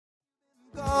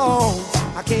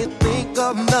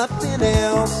of nothing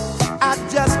else. I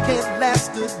just can't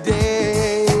last a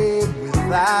day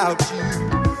without you.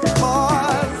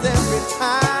 'Cause every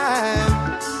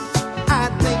time I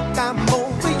think I'm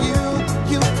over you,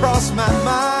 you cross my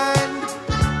mind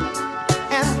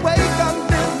and wake up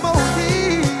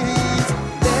memories.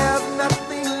 There's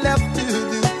nothing left to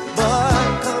do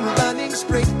but come running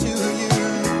straight to you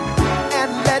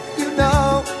and let you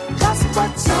know just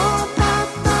what's on my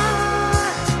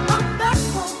mind. I'm back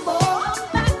for more, I'm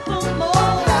back for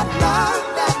more. That love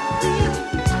that we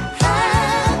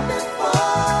had before.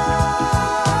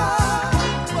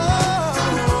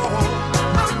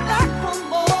 Oh, I'm back for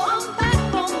more, I'm back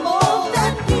for more.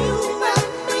 That you and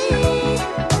me,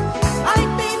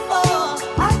 like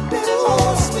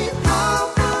before, sweet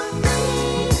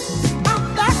harmony. I'm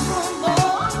back for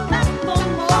more, I'm back for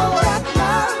more. That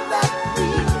love that we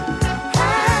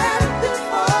had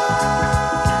before.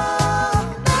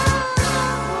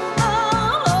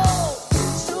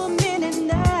 So many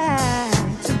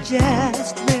nights of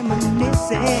just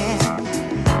reminiscing,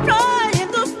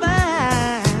 trying to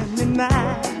find the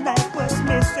mind that was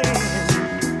missing.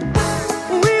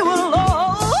 We were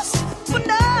lost, but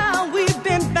now we've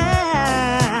been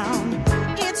found.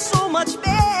 It's so much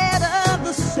better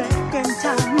the second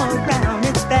time around.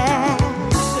 It's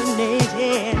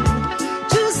fascinating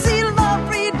to see love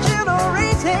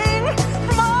regenerating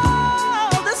from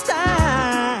all this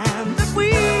time that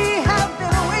we have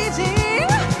been waiting.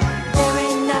 There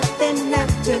ain't nothing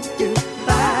left to do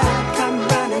but come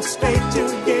running straight to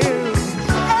you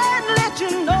and let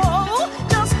you know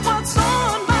just what's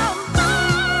on my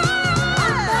mind.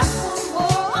 I'm back for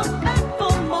more, I'm back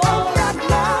for more. That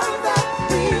love that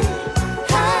we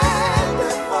had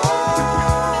before.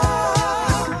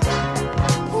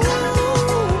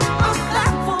 Ooh, I'm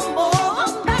back for more,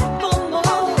 I'm back for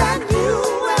more. That you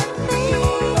and me,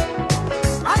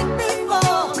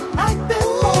 Like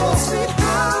before, sweet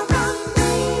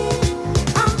harmony.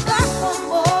 I'm back for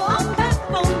more, I'm back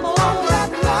for more.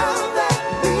 That love that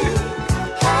we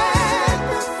had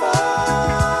before.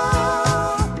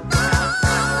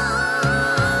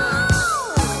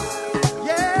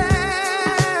 Yeah.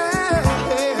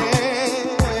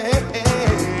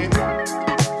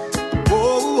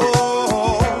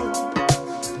 Oh,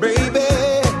 baby.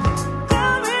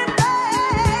 Every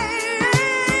day,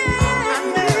 I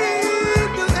need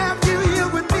to have you here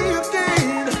with me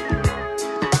again.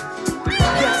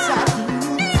 Yes, I do.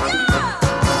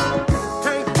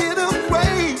 Can't get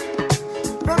away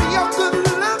from your good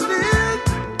loving.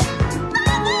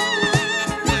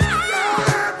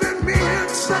 Driving me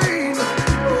insane.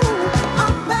 Ooh,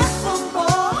 I'm back for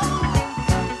more.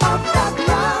 of that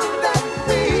love that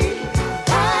we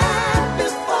had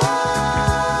before.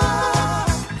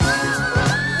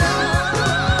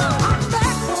 I'm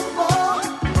back for more.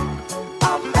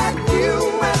 Of that you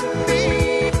and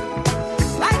me.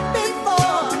 Like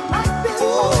before,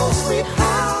 Oh, sweet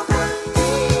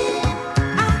harmony.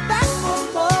 I'm back for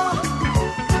more.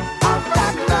 Of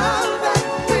that love that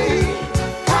we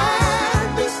had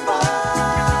before.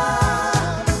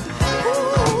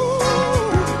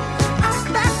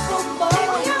 I'm back for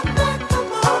more. I'm back for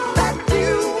more. Of that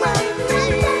you and me.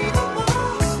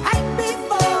 Like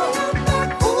before,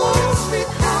 Oh, sweet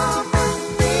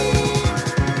harmony.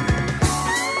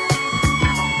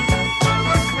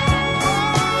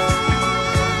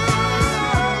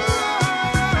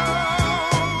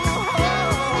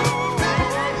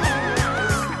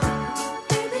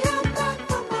 baby, I'm back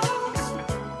for more.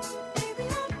 Baby,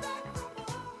 I'm back for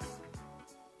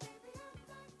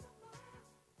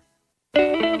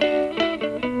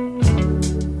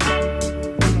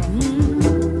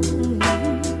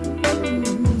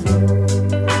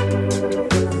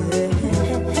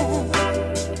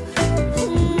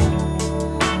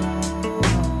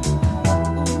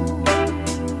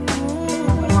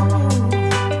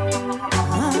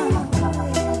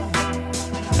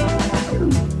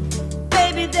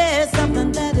Baby, there's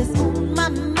something that is on my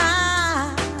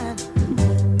mind,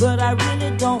 but I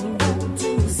really don't want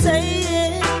to say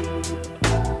it.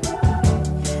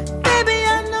 Baby,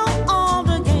 I know all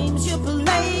the games you're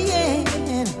playing,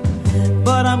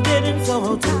 but I'm getting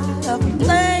so tired of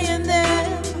playing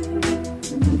them.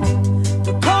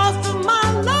 The cost of my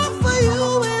love for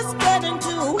you is getting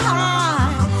too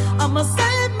high. I'ma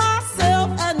save myself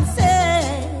and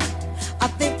say, I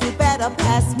think you better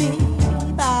pass me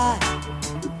by.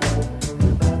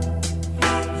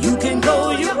 You can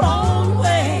go your own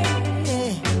way.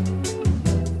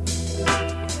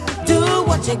 Do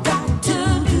what you got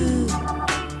to do.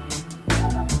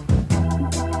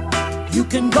 You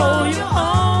can go your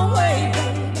own way,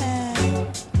 baby.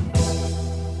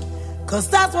 'cause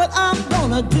that's what I'm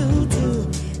gonna do too.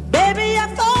 Baby, I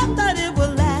thought that it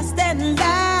would last and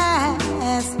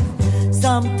last.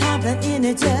 Sometimes the end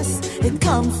it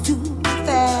comes too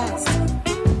fast.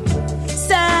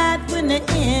 Sad when the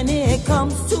end it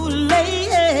comes too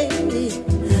late.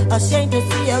 Ashamed to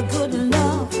see a good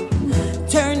love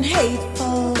turn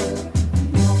hateful.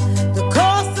 The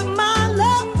cost of my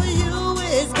love for you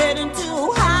is getting too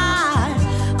high.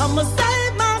 I'ma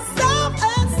save myself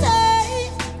and say,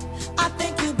 I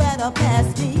think you better pass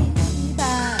me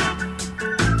by.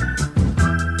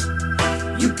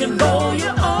 You can go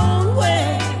your own way.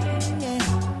 Yeah.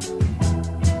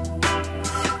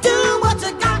 Do what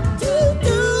you got to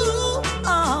do.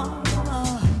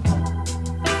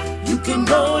 You can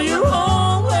go your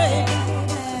own way.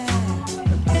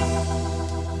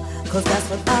 'Cause that's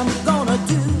what I'm gonna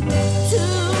do too.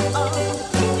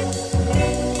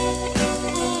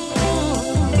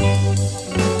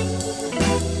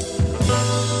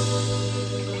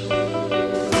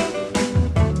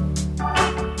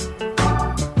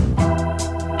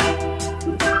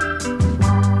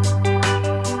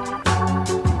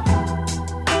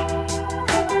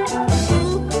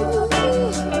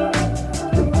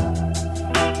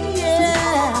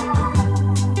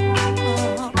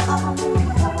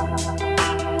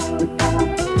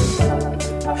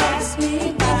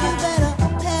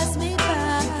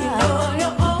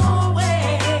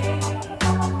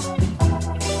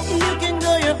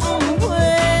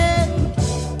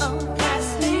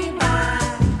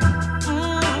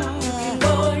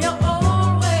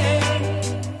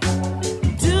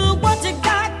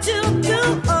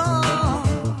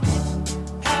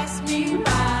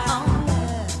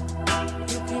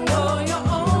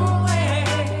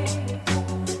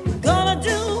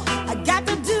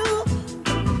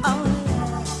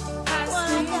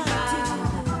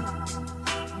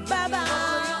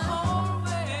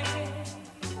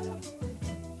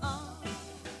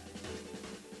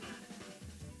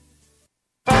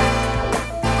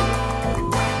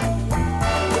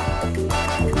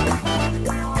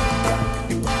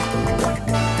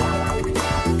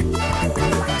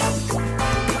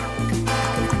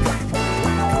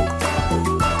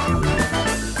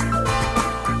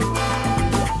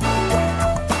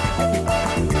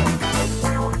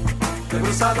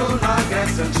 Na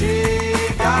Grécia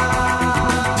Antiga,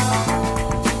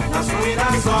 nas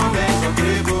ruínas homens são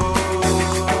tribos,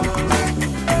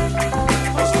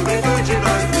 construído de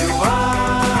 2000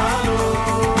 anos,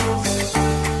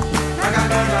 na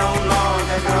garganta nó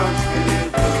negrão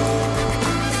espírito,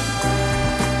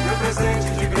 meu presente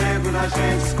de grego na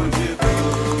gente escondido,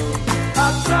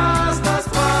 atrás das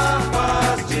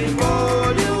papas de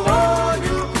molho,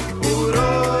 olho por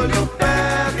olho,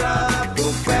 pedra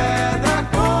por pedra.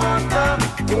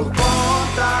 Por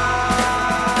conta.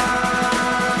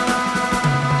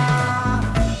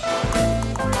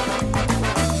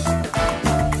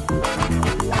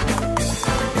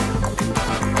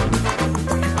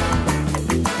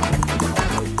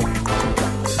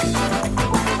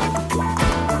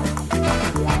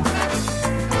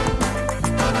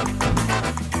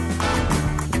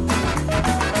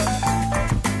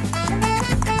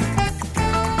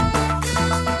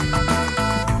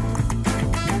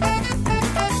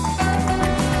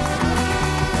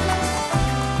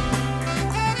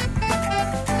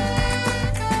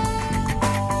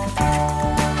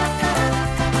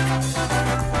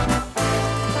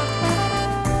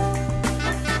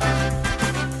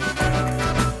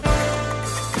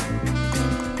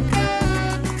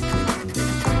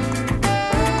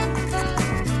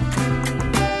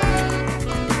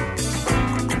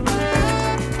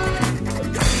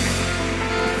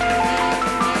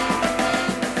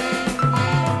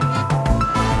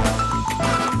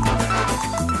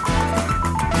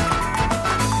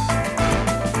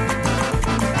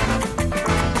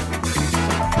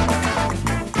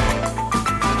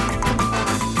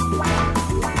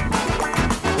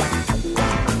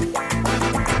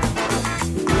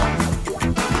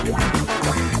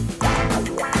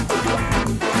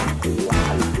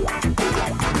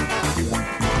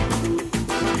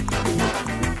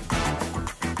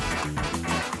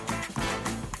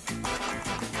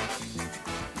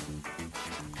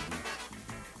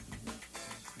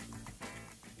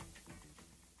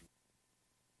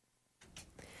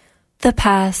 The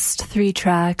past 3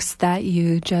 tracks that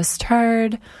you just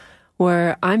heard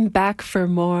were I'm Back for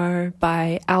More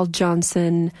by Al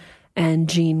Johnson and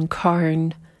Gene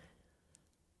Carn.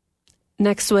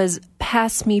 Next was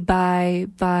Pass Me By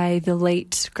the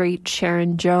late, great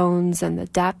Sharon Jones and the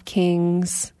Dap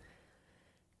Kings.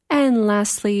 And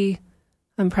lastly,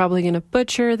 I'm probably going to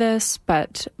butcher this,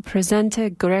 but Presente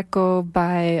Greco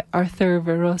by Arthur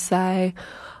Verosai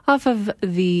off of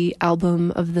the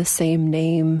album of the same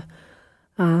name.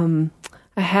 I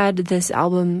had this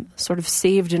album sort of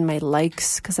saved in my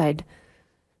likes because I'd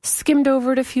skimmed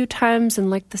over it a few times and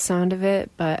liked the sound of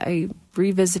it, but I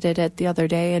revisited it the other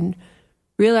day and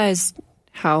realized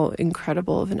how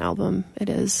incredible of an album it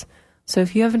is. So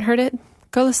if you haven't heard it,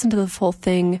 go listen to the full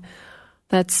thing.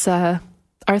 That's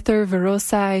Arthur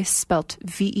Verosai, spelt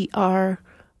Verocai.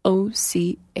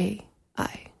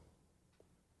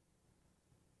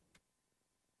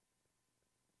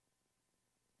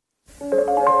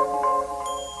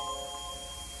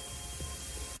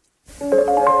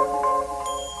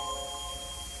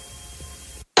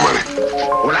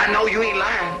 Well, I know you ain't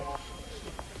lying.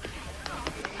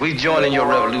 We joining your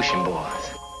revolution, boys.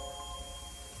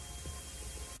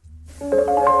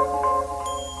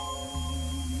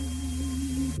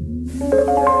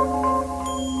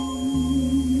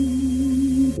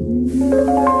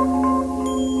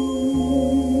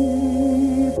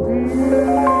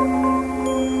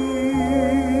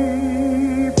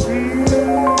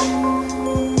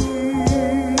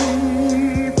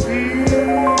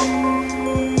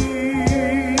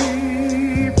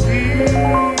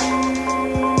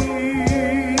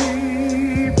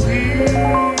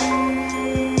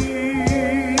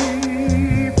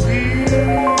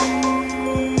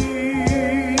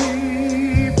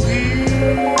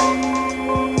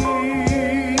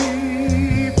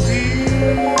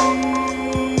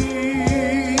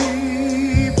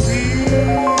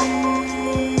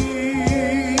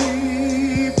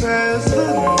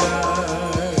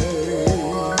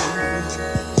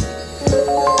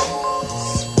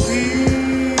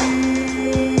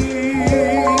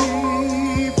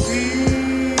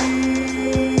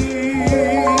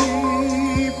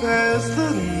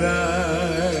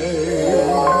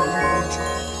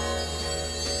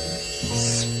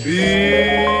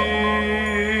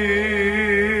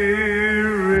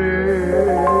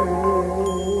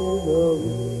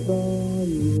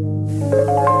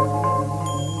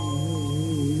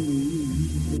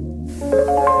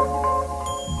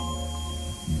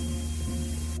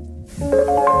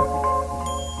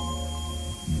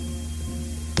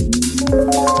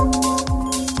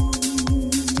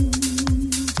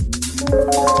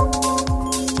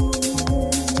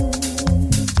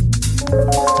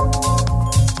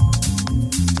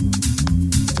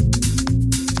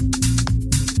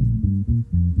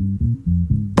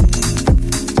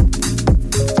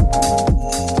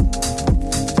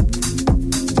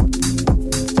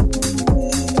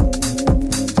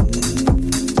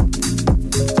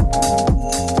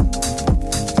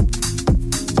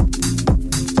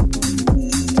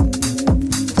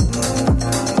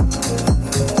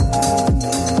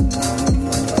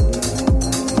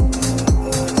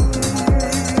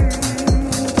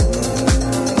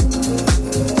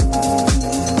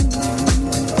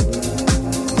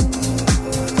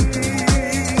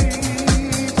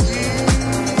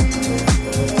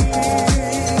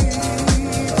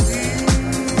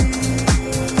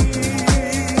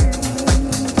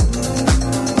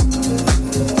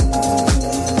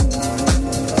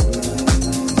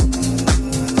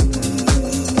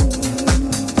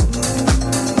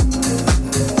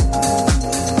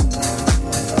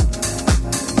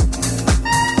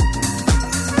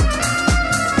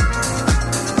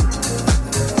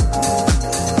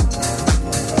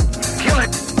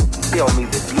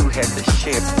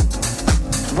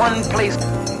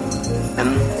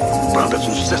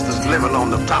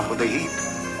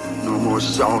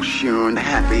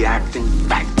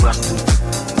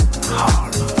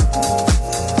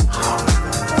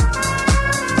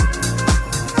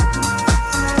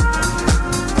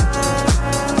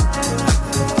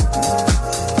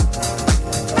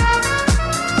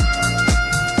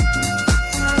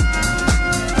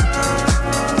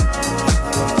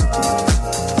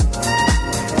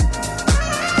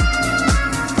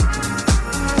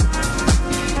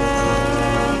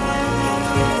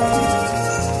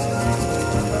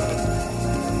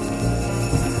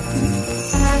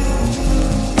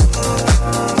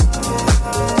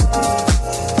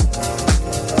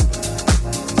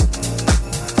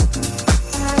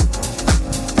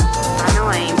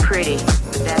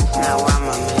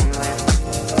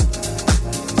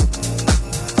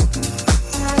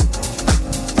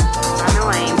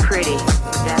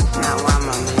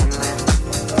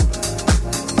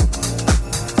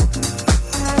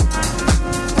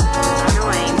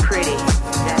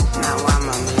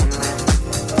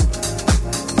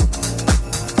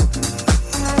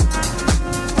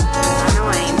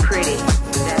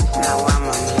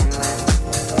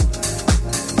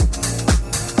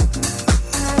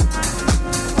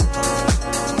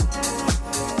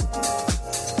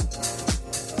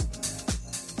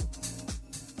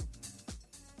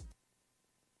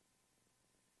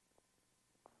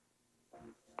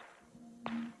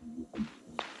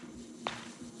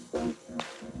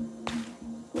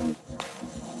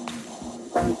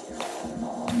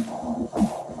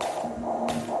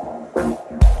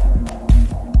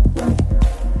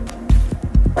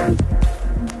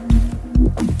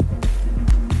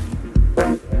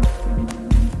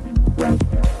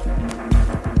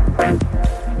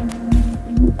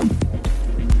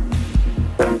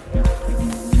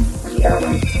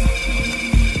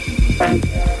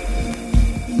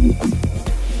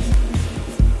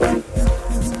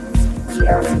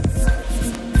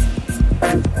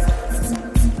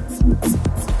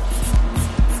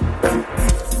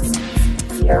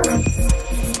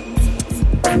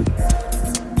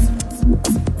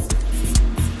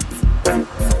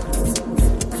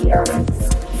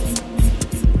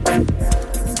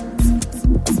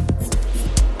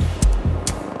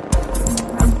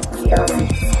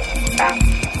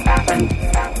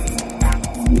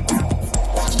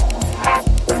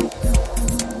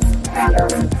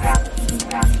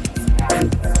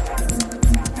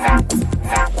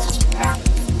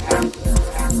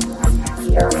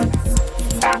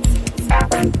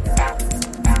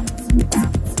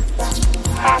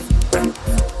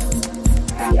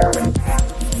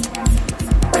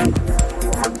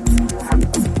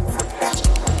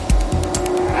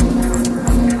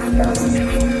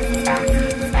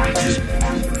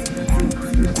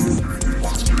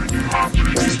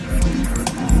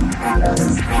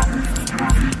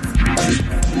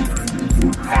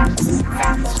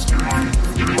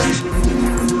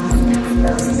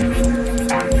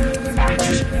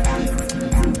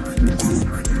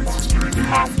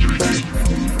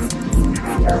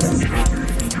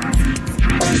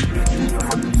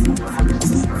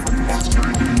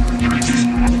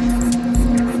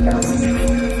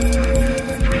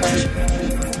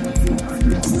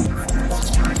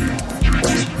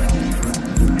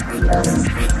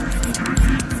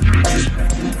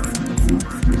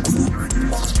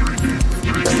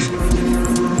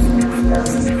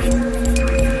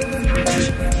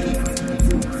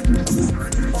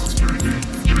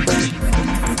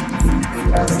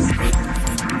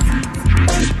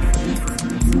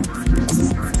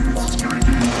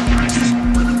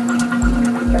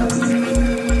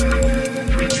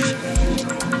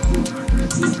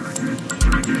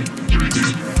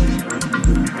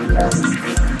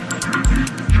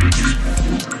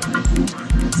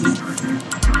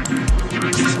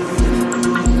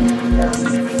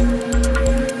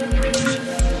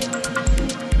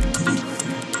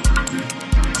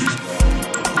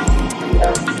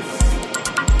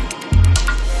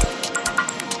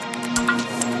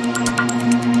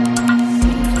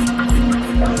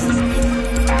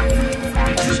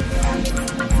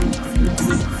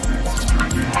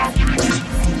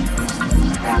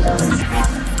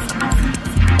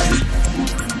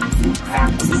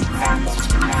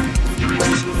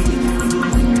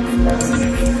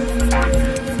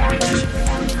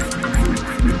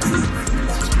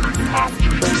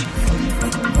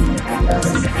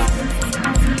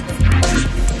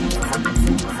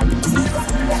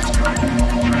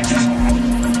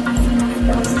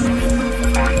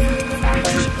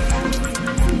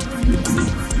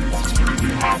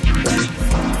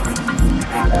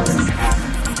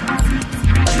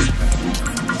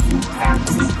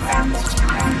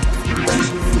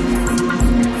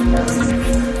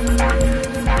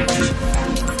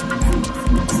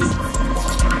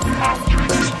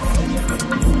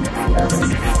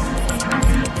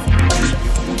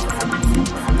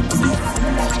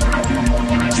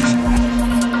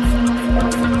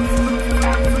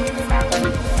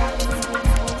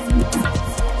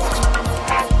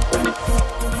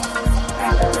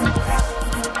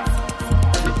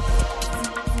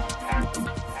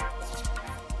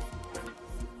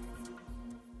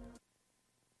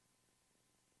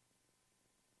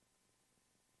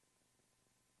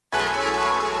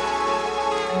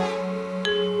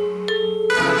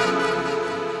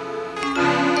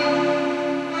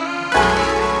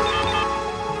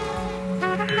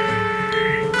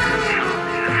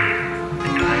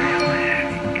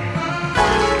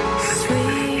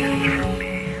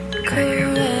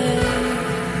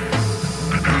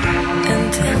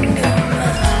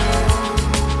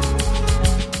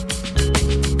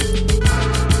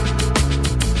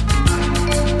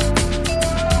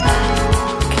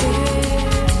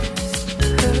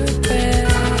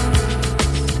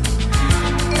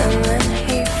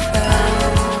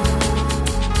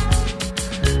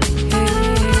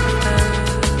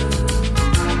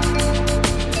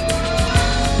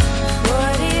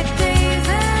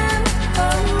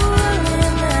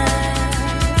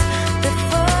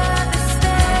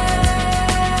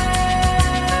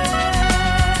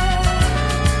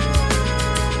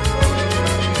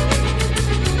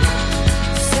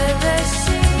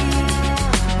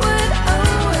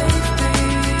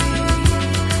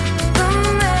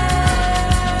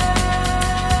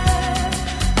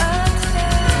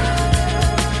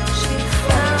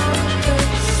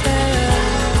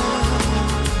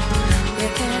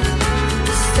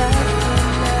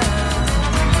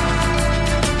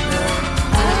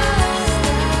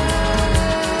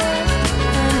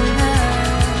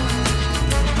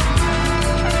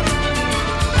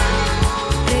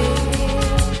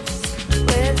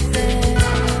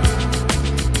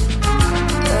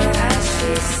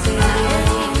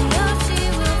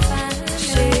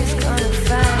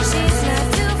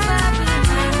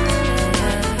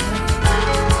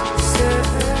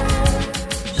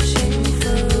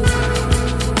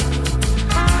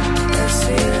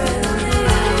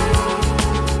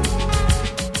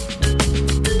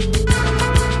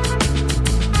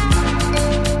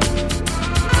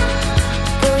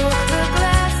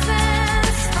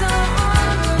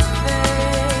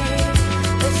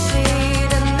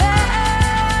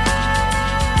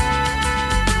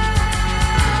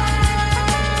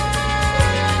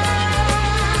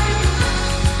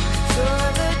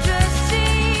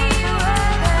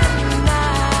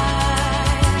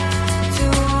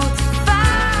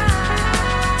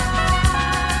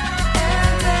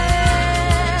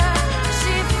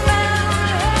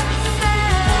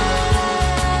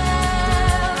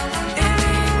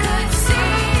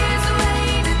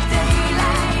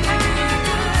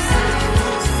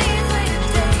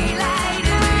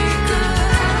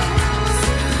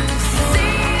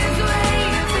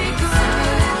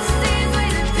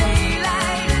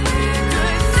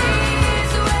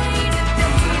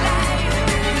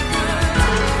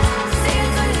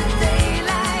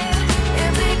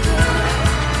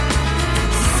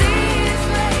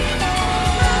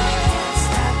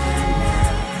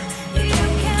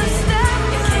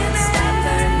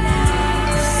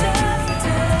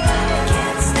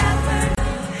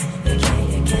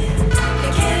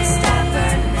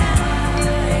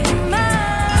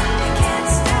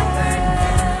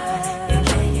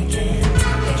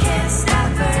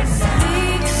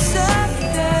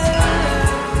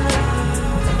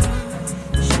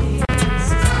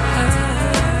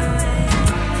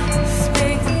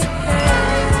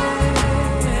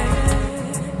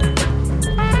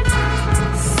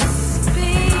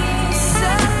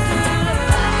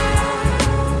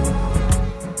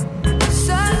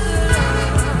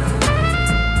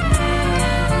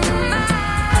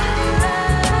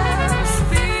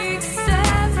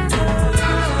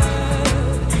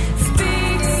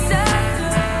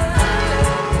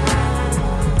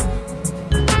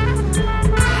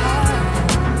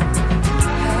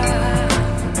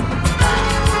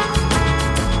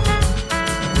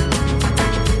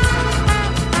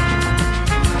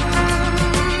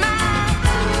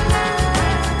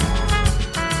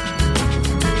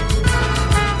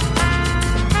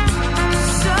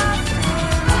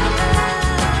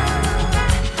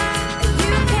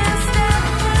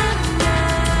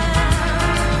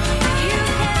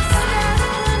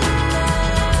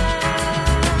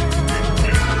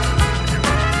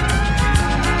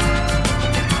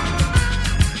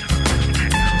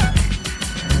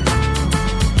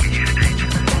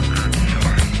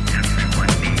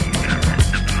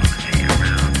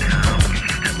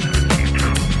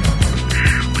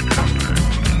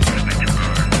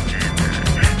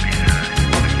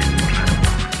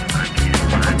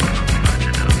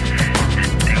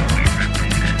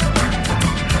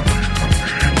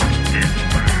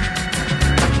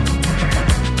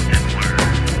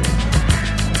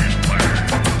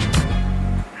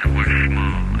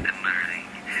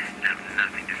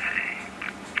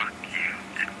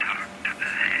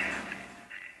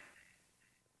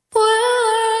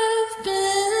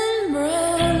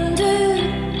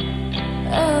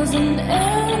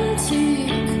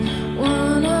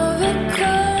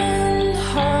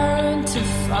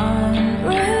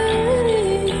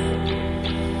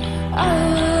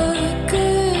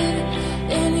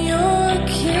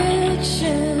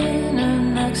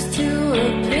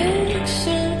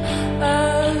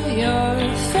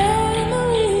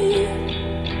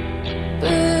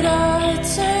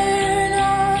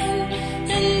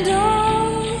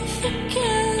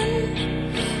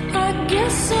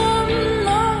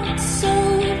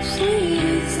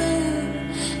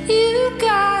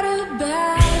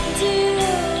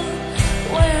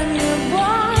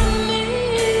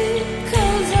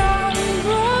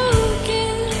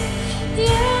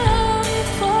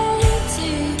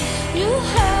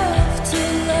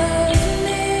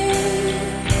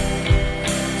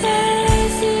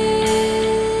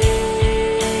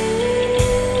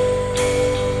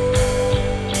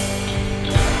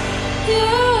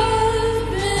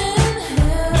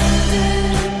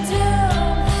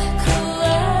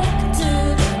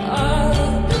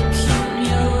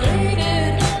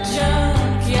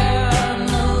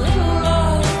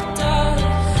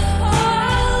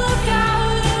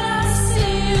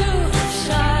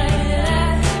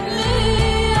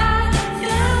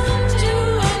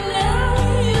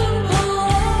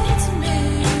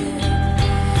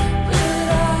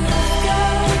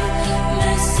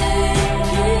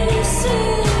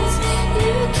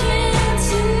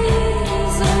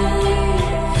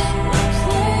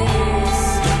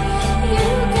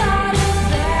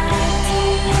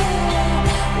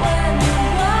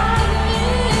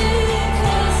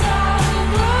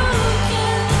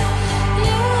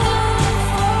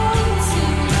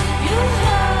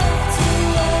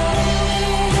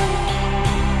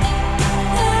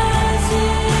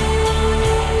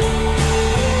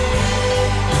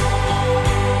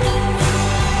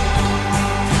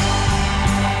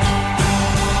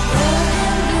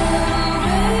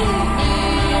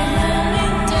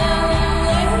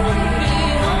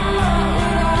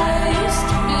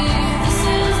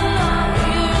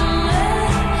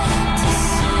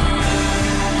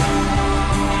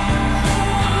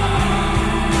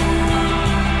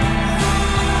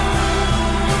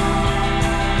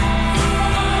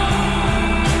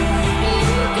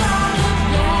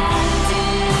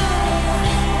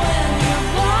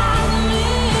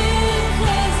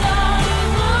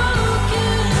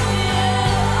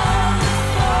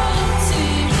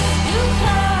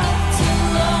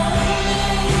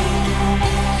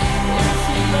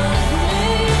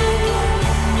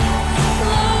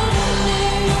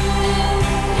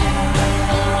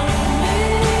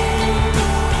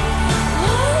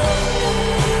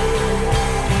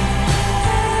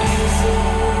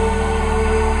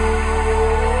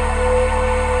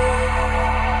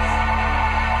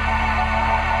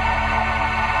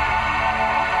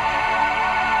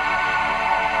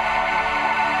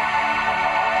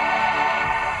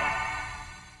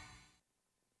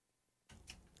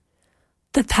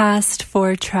 The past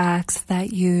 4 tracks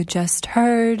that you just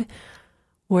heard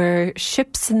were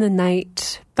Ships in the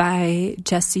Night by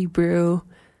Jesse Brew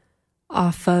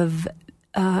off of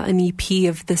an EP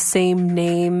of the same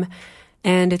name,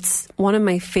 and it's one of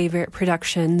my favorite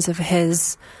productions of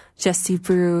his. Jesse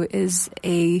Brew is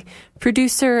a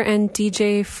producer and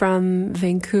DJ from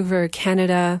Vancouver,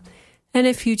 Canada, and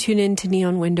if you tune in to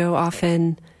Neon Window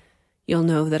often, you'll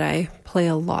know that I play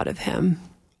a lot of him.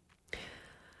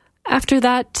 After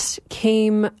that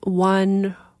came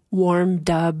One Warm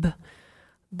Dub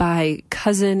by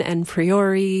Cousin and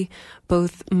Priori,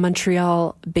 both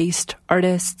Montreal-based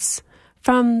artists,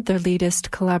 from their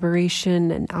latest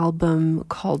collaboration and album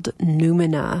called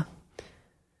Numina.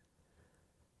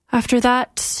 After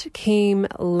that came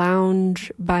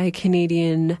Lounge by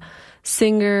Canadian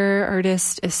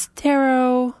singer-artist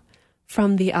Estero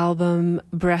from the album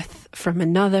Breath from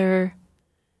Another.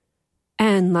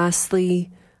 And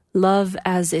lastly, Love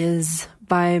As Is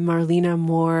by Marlena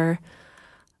Moore,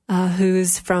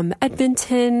 who's from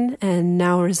Edmonton and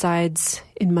now resides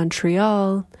in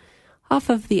Montreal, off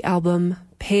of the album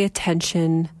Pay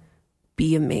Attention,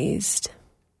 Be Amazed.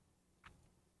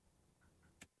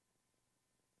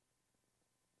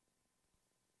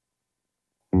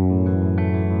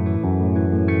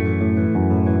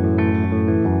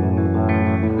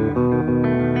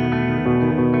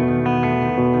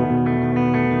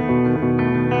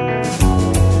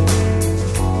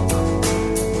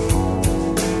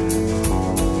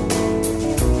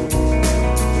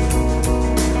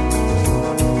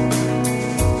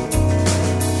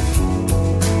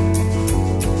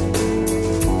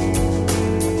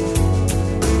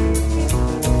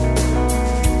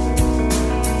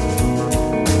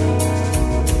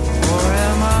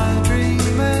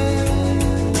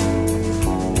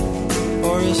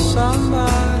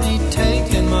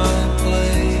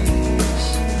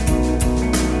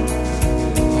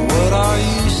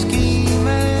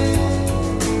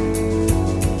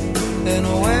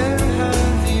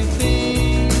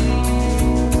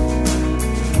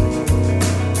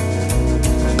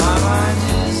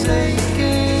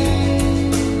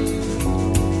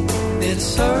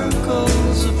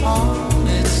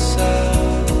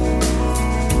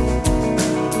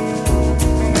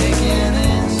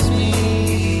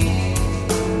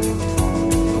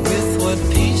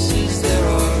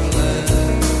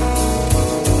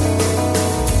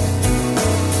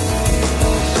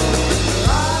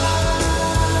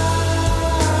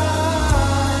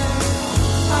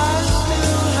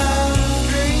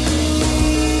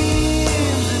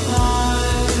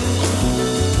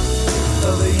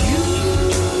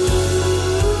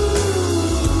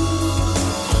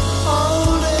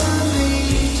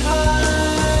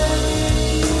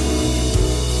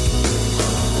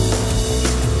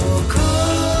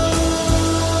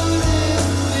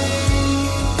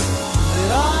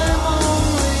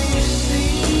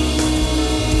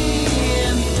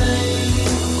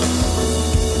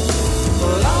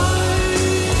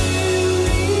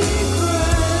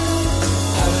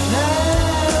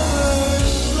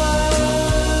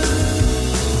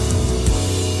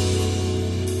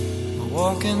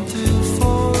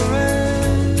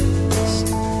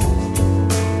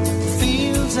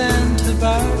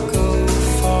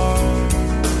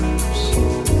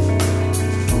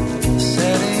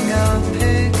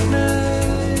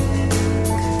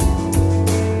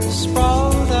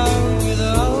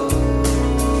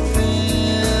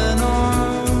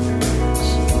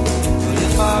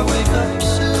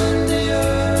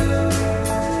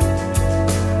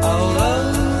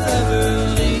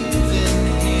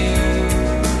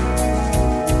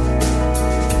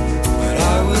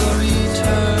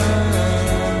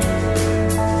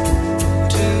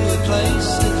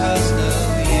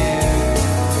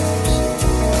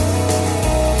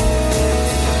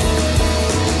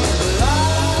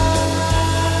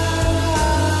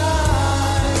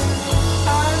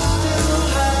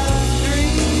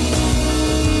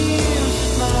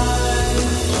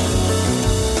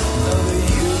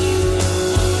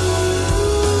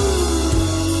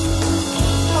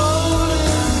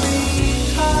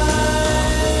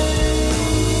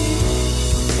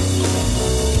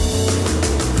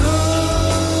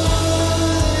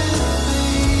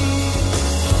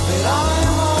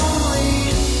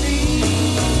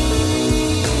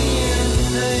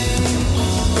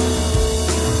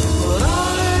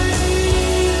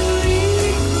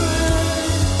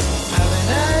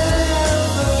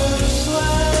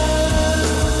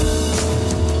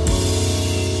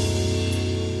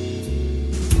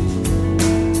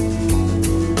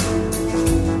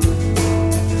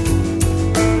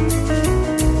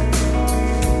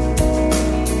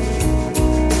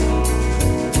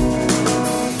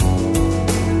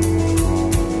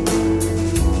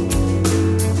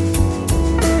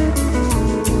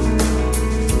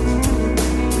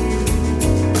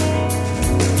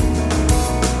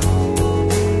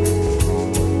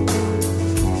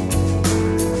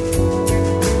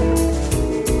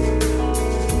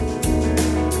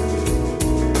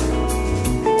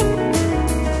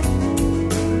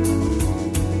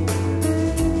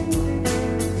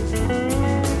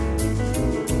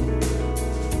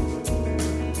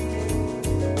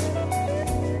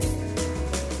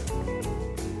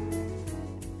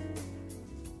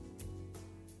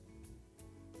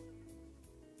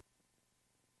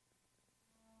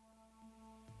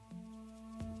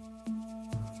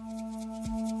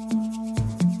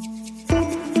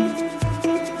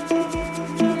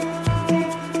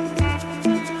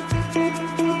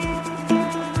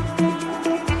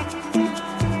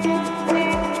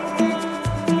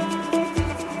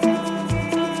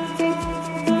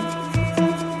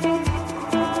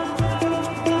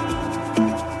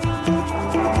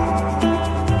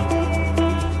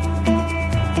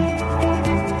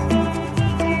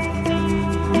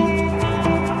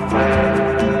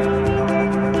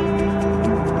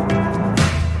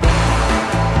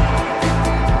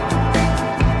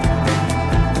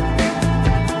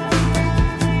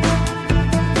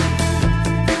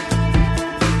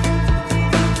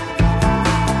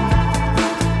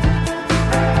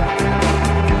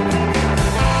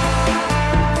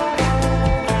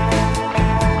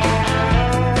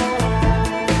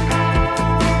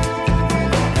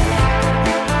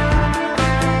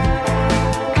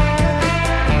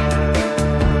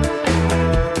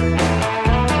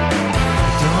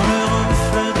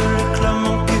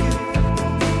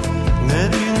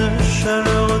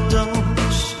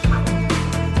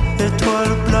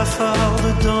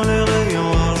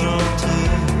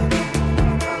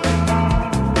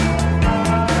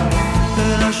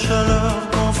 chaleur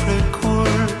gonfle et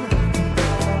coule,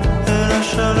 et la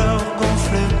chaleur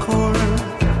gonfle et coule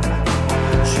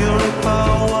sur les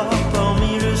parois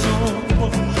parmi les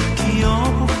ombres qui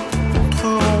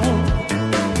entreront.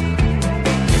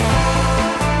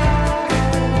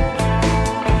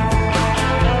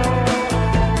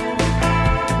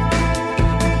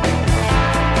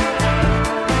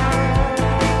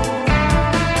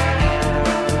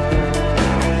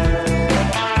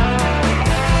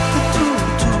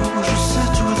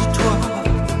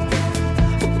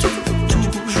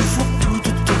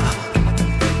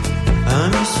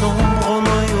 Sombre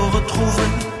noyau retrouvé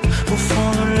au fond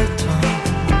de l'étang.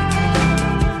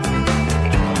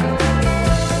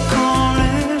 Quand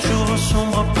les jours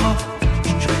sombres approchent,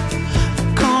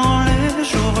 quand les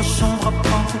jours sombres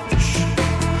approchent,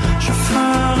 je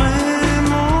ferai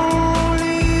mon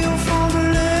lit au fond de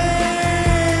l'étang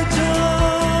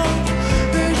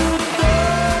et je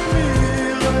dormirai,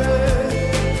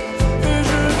 et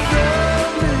je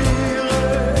dormirai.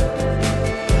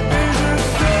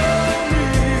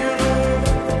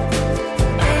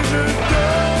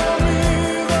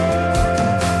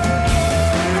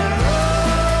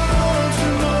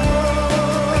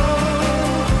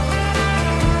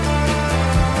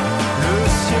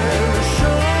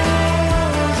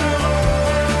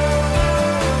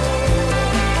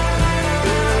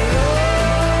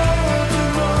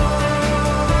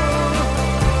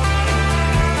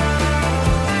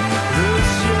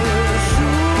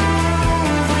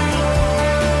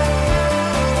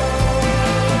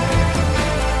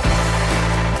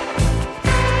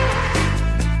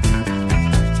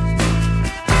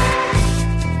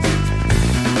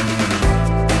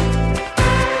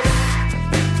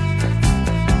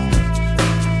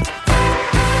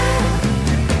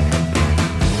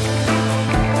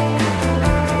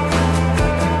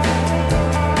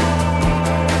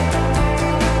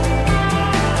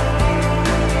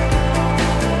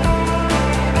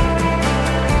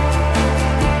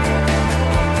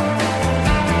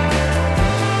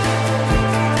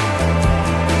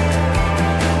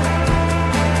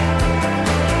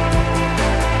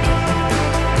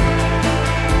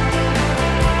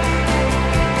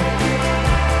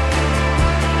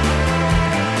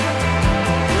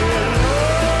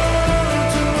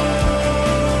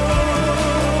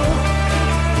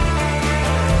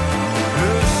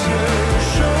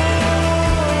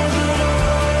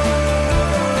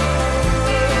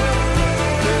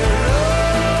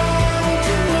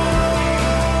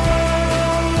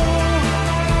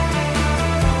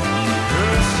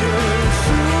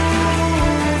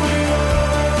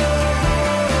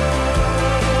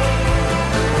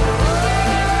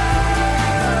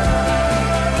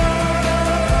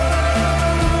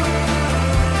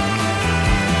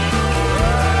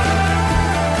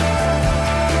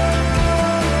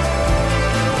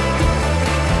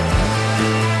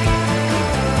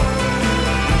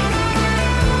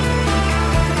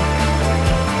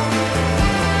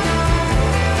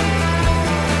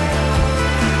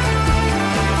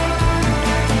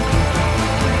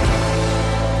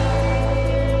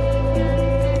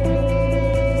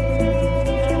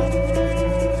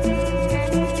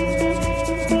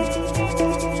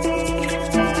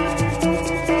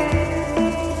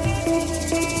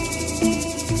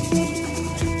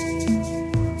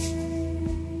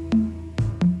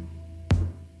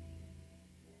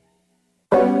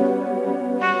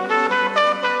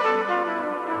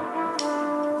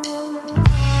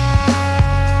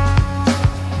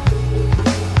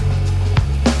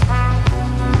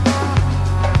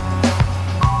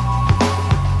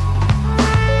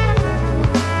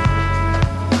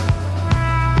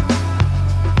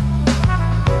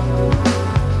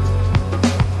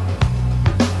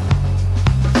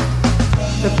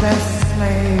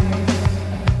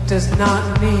 Does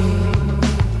not need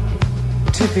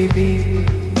to be beaten.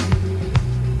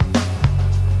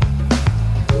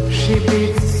 She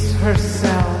beats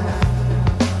herself,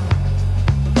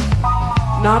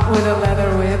 not with a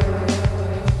leather whip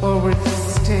or with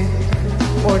stick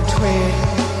or twig,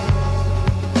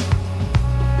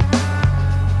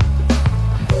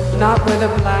 not with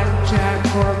a blackjack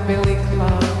or a billy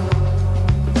club,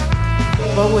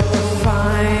 but with the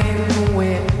fine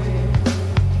wit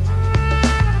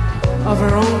of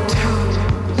her own tongue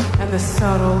and the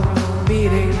subtle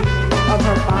beating of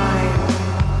her mind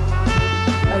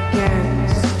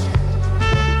against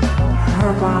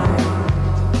her mind.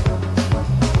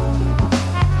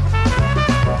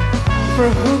 For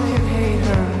who can hate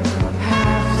her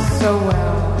half so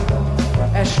well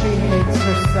as she hates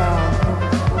herself?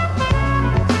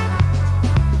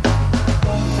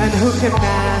 And who can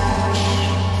match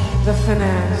the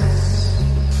finesse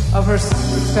of her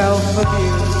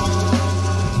self-abuse.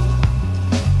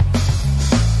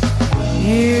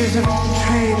 Years of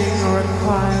training are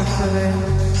required for this.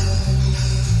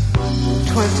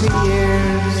 20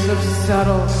 years of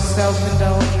subtle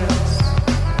self-indulgence,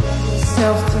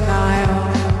 self-denial,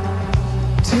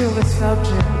 till the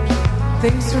subject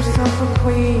thinks herself a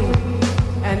queen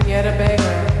and yet a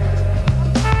beggar,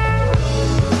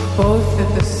 both at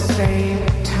the same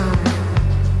time.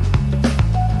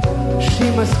 She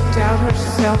must doubt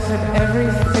herself in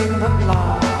everything but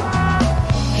love.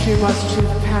 She must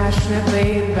choose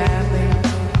passionately and badly.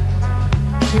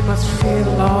 She must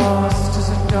feel lost as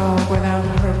a dog without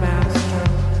her master.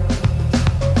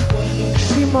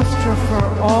 She must refer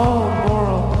all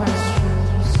moral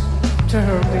questions to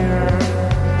her mirror.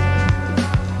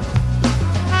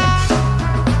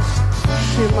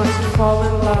 She must fall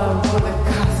in love with a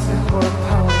classic or a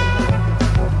poet.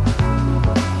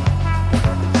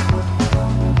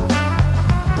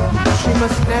 She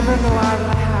must never go out of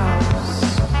the house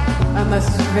unless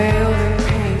veiled in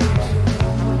paint.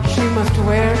 She must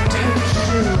wear tight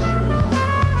shoes,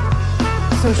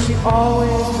 so she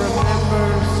always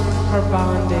remembers her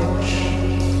bondage.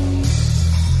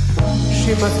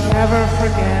 She must never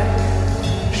forget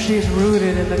she's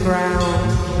rooted in the ground.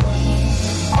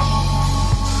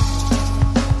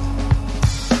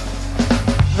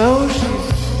 Though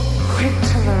she's quick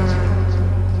to learn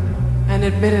and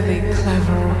admittedly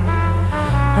clever,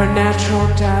 her natural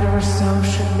doubt of herself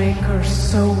should make her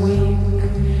so weak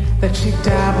that she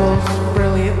dabbles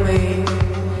brilliantly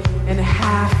in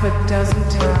half a dozen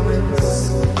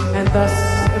talents and thus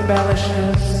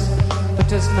embellishes, but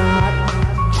does not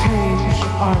change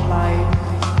our life.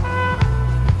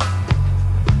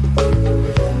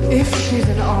 If she's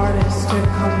an artist and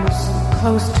comes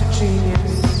close to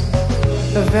genius,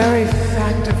 the very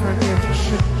fact of her gift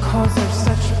should cause her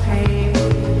such pain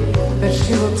that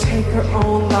she will take her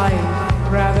own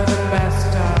life rather than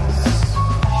best us.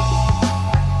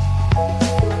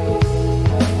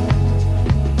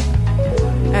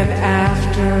 And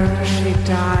after she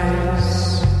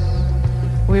dies,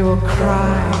 we will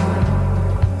cry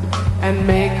and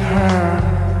make her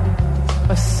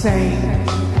a saint.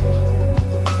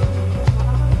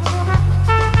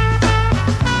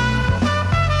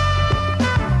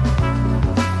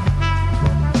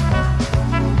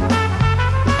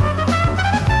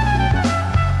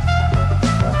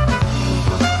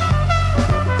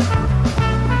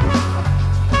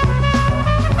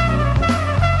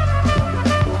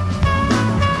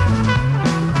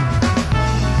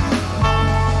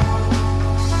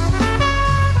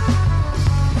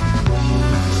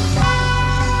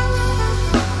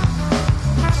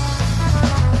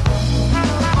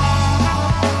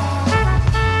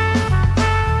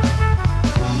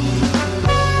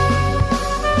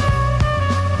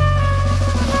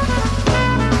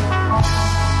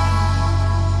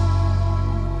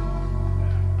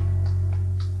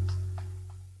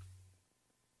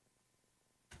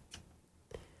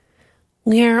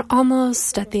 We're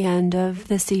almost at the end of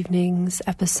this evening's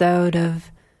episode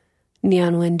of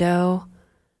Neon Window.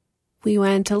 We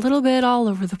went a little bit all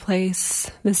over the place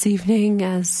this evening,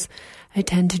 as I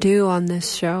tend to do on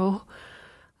this show.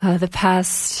 The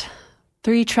past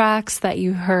 3 tracks that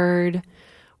you heard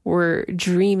were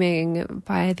Dreaming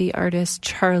by the artist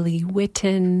Charlie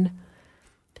Whitten,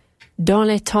 Dans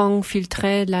les temps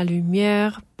filtrés de la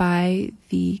lumière by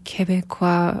the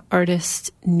Québécois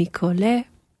artist Nicolet.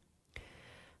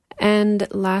 And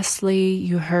lastly,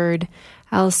 you heard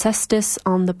Alcestis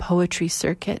on the Poetry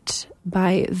Circuit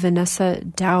by Vanessa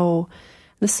Dow.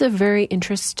 This is a very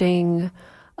interesting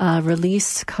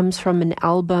release. Comes from an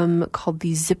album called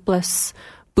the Zipless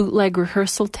Bootleg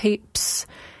Rehearsal Tapes.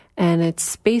 And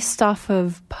it's based off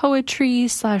of poetry /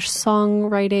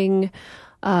 songwriting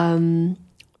from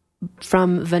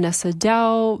Vanessa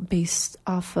Dow, based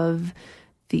off of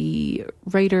the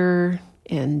writer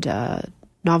and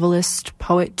novelist,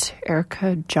 poet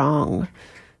Erica Jong.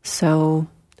 So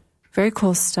very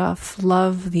cool stuff.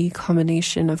 Love the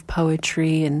combination of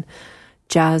poetry and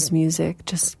jazz music.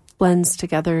 Just blends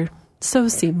together so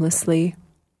seamlessly.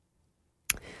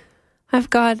 I've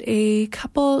got a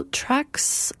couple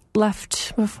tracks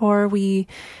left before we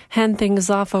hand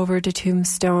things off over to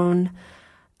Tombstone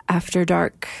after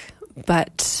dark,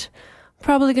 but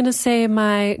probably going to say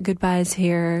my goodbyes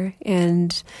here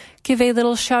and give a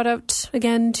little shout out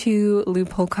again to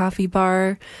Loophole Coffee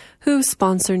Bar, who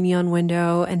sponsor Neon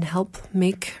Window and help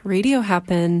make radio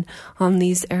happen on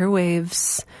these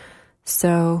airwaves.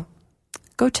 So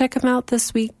go check them out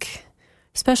this week,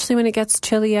 especially when it gets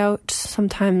chilly out.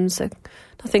 Sometimes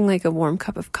nothing like a warm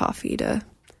cup of coffee to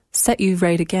set you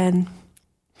right again.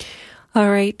 All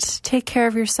right, take care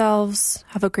of yourselves.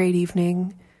 Have a great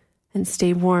evening and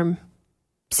stay warm.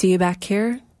 See you back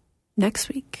here next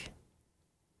week.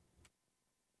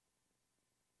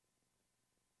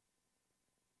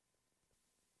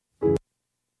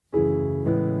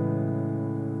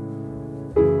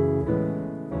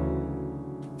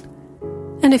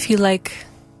 And if you like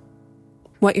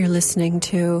what you're listening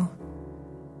to,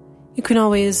 you can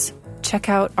always check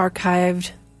out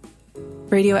archived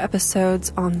radio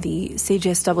episodes on the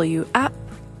CJSW app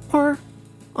or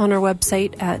on our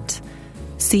website at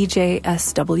cjsw.com.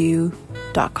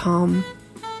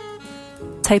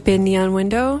 Type in Neon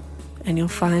Window and you'll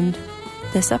find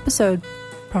this episode,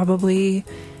 probably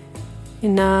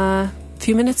in a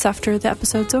few minutes after the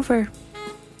episode's over.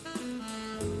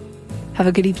 Have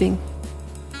a good evening.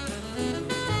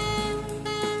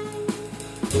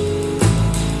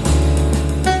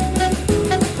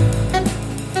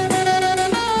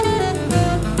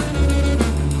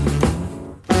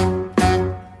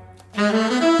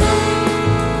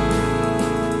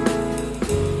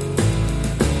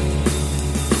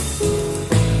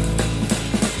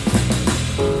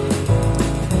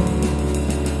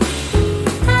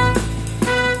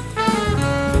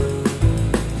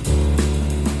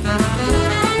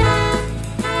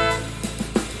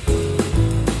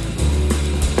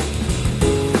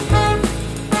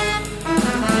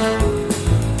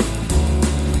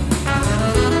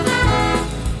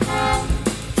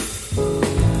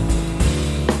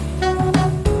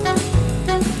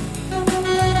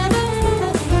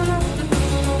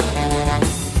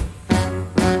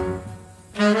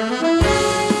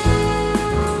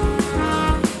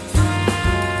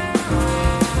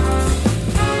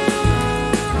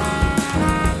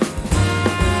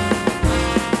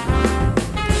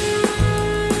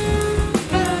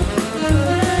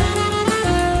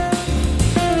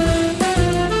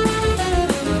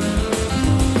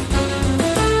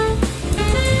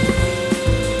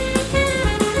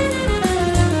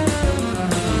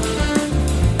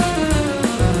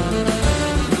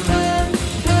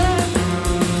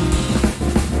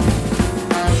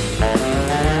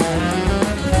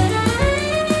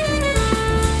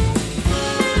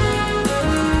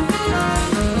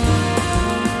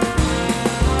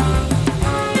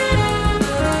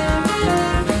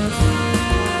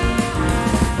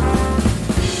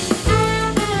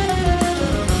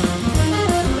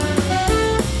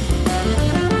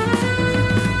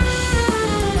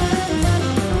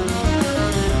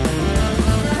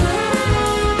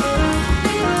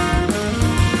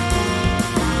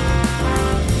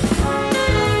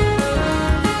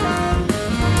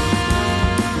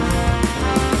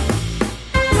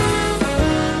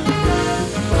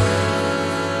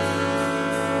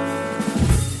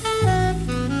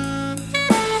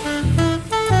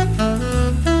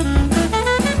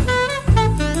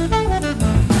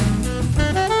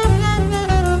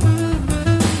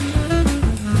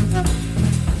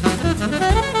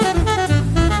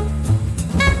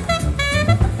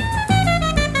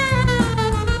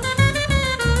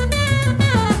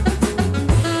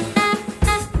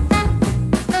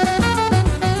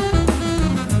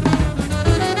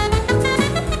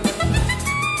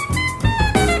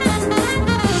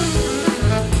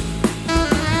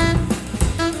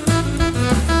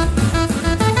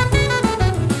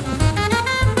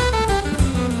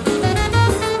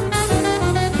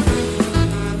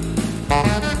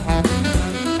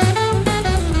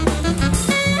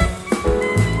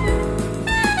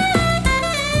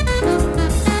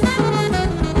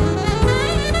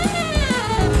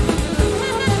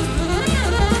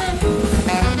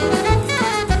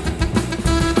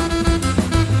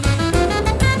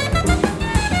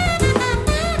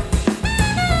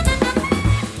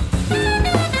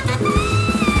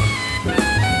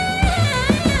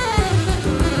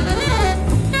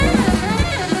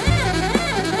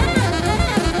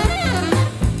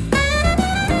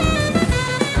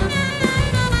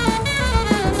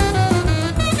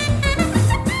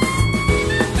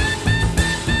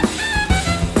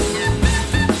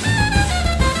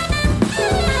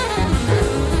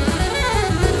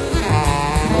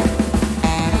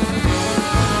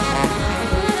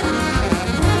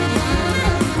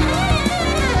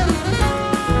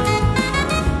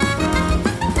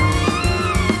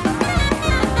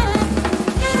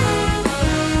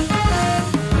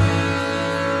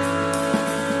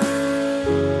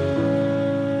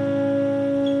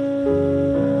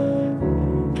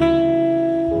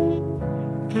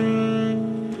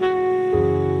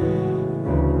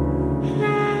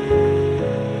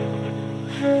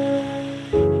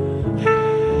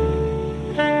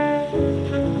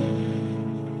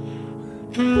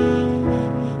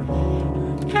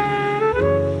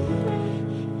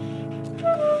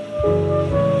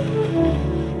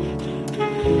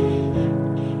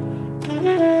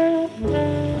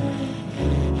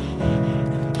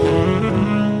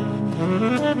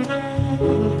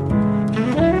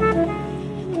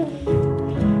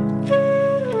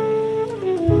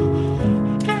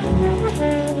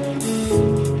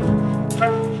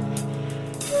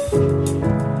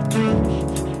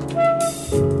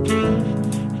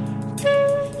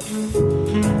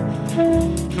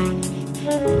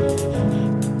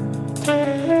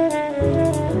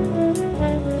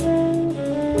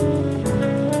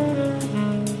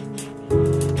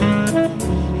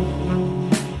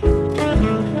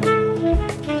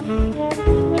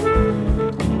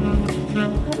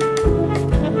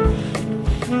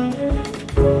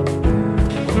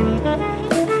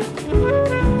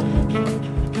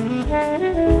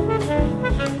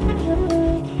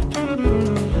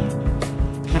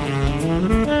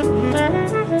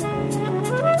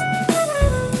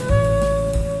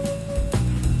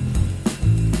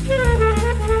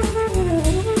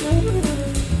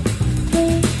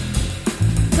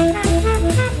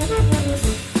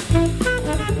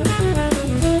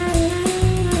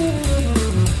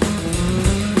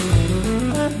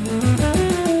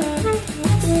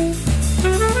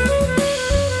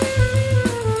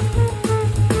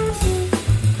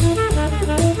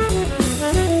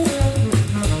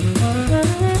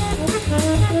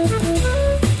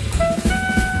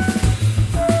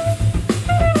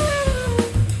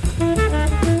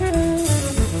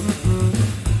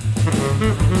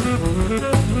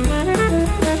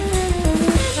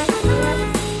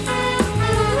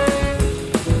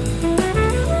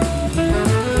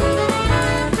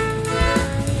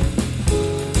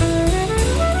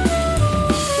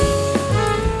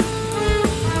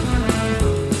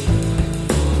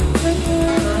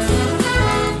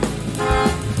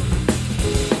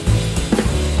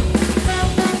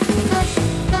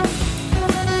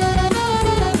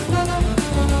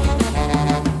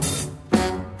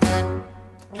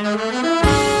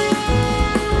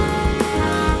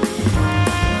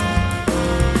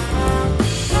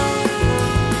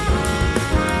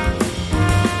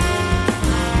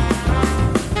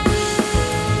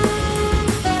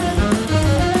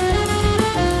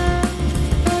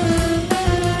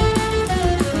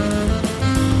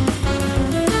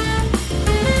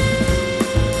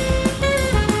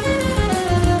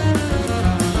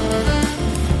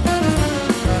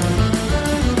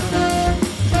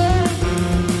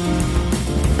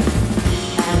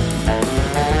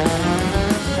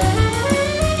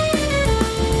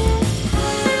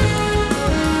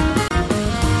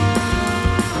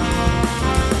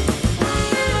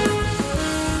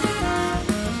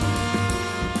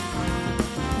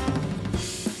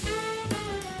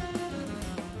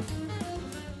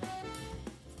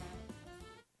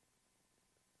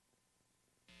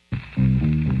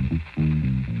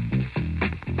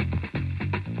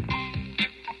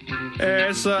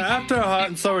 It's after a hot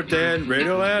and summer day in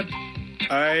Radioland.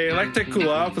 I like to cool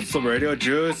off with some radio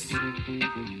juice.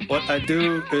 What I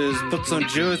do is put some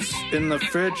juice in the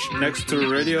fridge next to the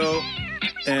radio,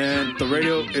 and the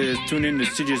radio is tuned in to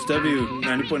CJSW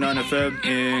 90.9 FM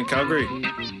in Calgary.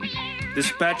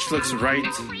 This batch looks right.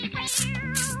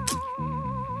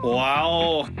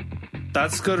 Wow,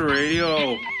 that's good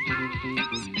radio.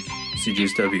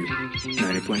 CJSW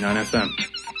 90.9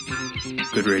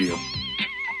 FM. Good radio.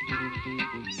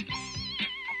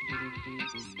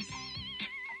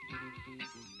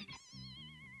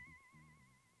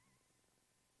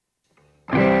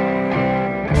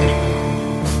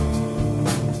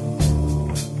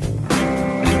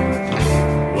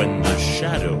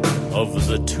 Of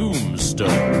the tombstone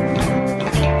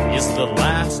is the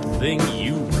last thing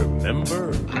you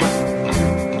remember.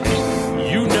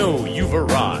 You know you've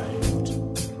arrived.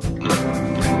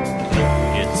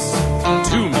 It's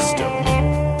Tombstone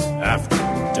After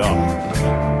Dark.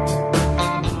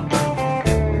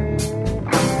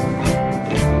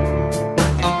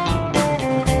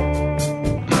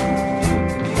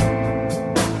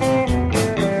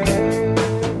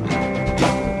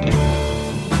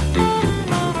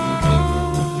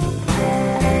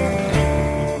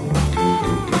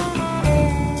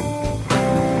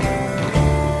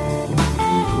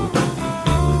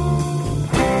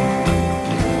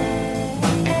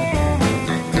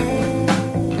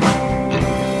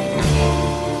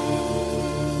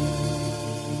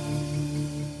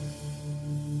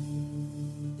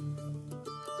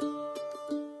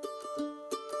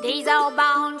 These old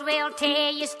bones will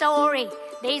tell you story.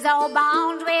 These old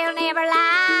bones will never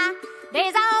lie.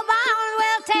 These old bones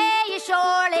will tell you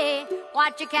surely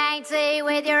what you can't see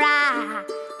with your eye.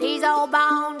 These old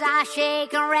bones I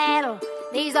shake and rattle.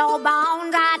 These old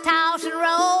bones I toss and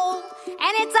roll.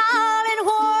 And it's all in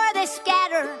where they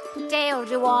scatter. Tells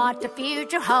you what the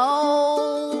future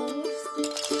holds.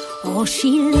 Oh,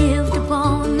 she lived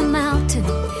upon the mountain,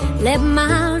 11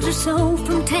 miles or so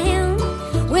from town,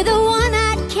 with a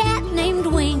one-eyed cat named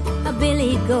Wink, a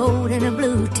billy goat, and a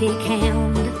blue-tick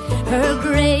hound. Her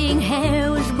graying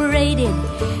hair was braided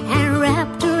and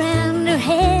wrapped around her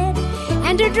head,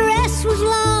 and her dress was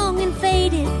long and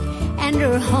faded, and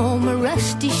her home a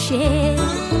rusty shed.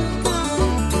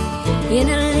 In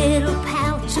a little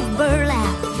pouch of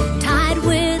burlap, tied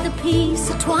with a piece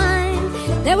of twine,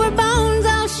 there were bones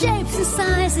all shapes and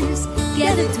sizes,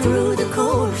 gathered through the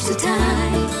course of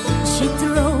time. She'd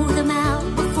throw them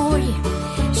out before you.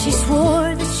 She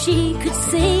swore that she could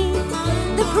see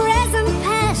the present,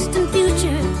 past, and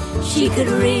future. She could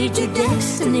read your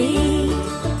destiny.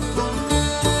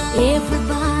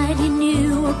 Everybody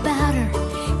knew about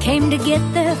her, came to get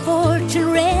their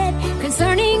fortune read,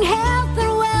 concerning health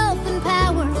and wealth and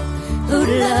power, who'd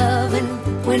love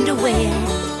and when to wed.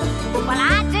 Well,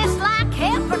 I just like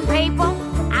helping people.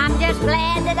 I'm just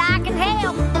glad that I can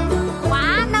help. Well,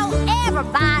 I know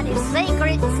everybody's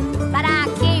secrets, but I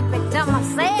keep it to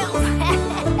myself.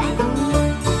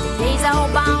 These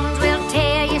old bones will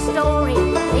tell you story.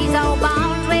 These old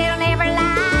bones will never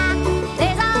lie.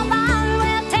 These old bones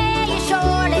will tell you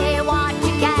surely what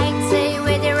you can't see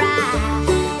with your eyes.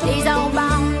 These old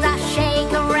bones I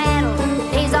shake and rattle.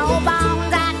 These old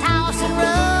bones I toss and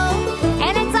roll.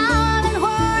 And it's all in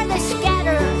where they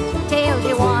scatter, tells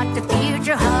you what the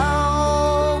future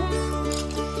holds.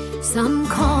 Some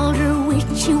called her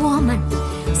witchy woman.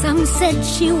 Some said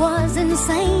she was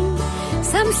insane.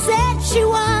 Some said she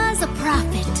was a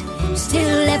prophet.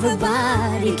 Still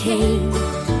everybody came.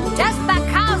 Just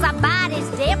because a body's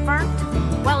different,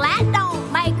 well, that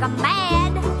don't make them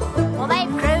mad. Well,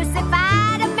 they've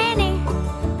crucified a many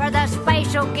for the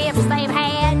spatial gifts they've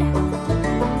had.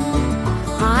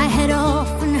 I had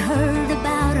often heard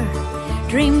about her,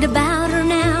 dreamed about her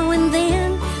now and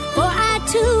then, for I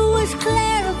too was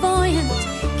clairvoyant,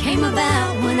 came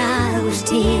about when I was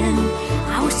 10.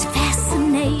 I was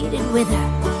fascinated with her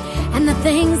and the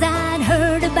things I'd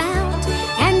heard about,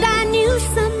 and I knew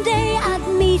someday I'd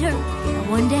meet her, but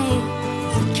one day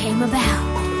it came about.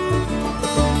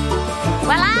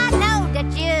 Well, I know that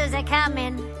you's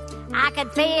a-coming, I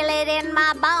could feel it in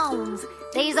my bones.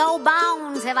 These old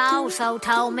bones have also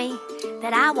told me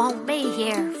that I won't be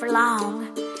here for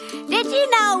long. Did you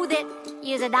know that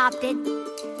you's adopted?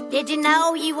 Did you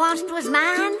know you once was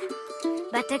mine?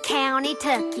 But the county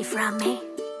took you from me,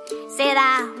 said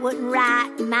I wouldn't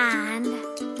right mind.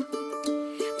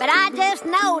 But I just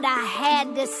knowed I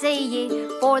had to see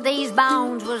you, for these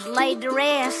bones was laid to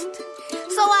rest.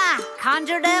 So I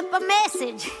conjured up a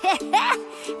message.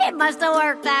 It must have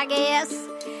worked, I guess.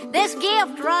 This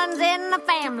gift runs in the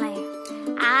family,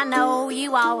 I know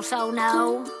you also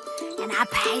know, and I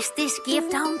pass this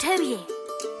gift on to you.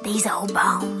 These old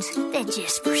bones, they're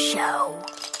just for show.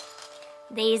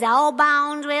 These old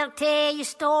bones will tell you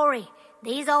story.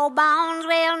 These old bones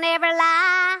will never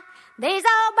lie. These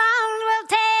old bones will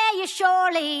tell you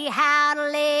surely how to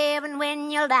live and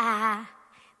when you'll die.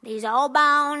 These old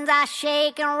bones I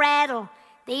shake and rattle.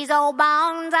 These old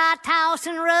bones I toss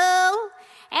and roll.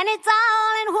 And it's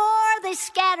all in where they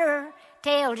scatter,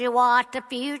 tells you what the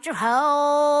future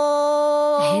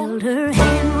holds. I held her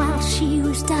hand while she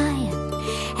was dying,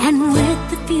 and with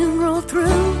the funeral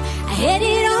through, I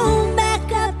headed on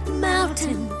back up the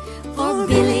mountain for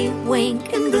Billy,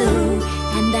 Wink, and Blue,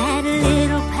 and that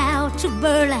little pouch of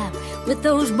burlap with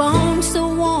those bones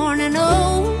so worn and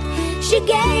old. She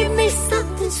gave me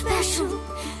something special.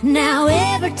 Now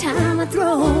every time I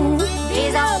throw,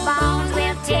 these old bones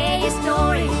will tell you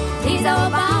story. These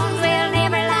old bones will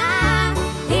never lie.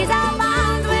 These old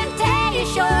bones will tell you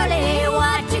surely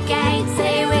what you can't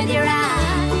see with your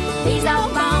eye. These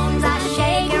old bones I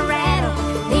shake and rattle.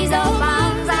 These old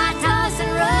bones I toss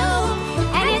and roll.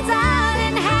 And it's all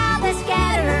in how they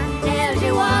scatter, tells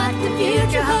you what the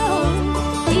future holds.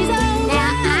 These old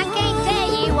now I can't tell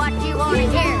you what you want to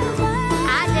hear.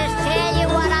 I just tell you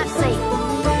what I see.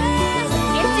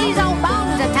 If these old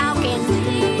bones are talking,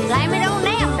 blame it on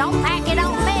them, don't pack it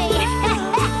on me.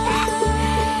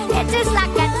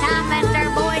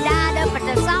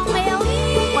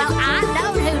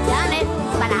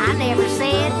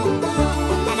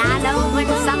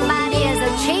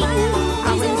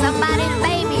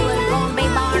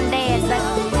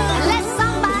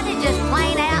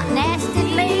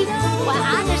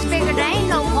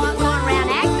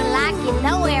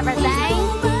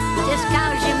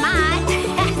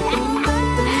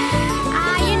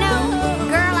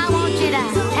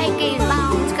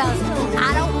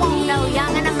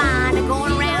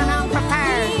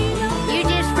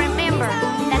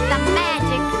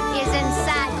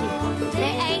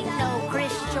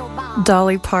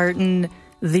 Dolly Parton,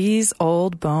 These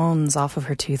Old Bones, off of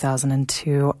her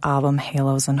 2002 album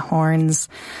Halos and Horns.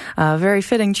 A very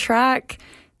fitting track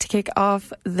to kick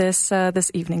off this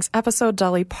evening's episode.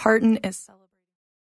 Dolly Parton is